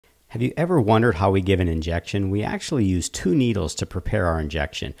Have you ever wondered how we give an injection? We actually use two needles to prepare our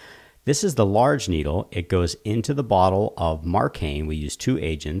injection. This is the large needle. It goes into the bottle of Marcaine. We use two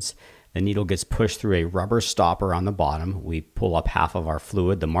agents. The needle gets pushed through a rubber stopper on the bottom. We pull up half of our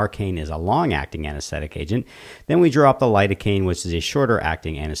fluid. The Marcaine is a long-acting anesthetic agent. Then we drop the lidocaine, which is a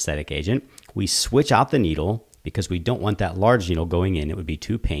shorter-acting anesthetic agent. We switch out the needle because we don't want that large needle going in. It would be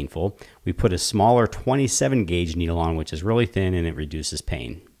too painful. We put a smaller 27 gauge needle on, which is really thin, and it reduces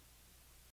pain.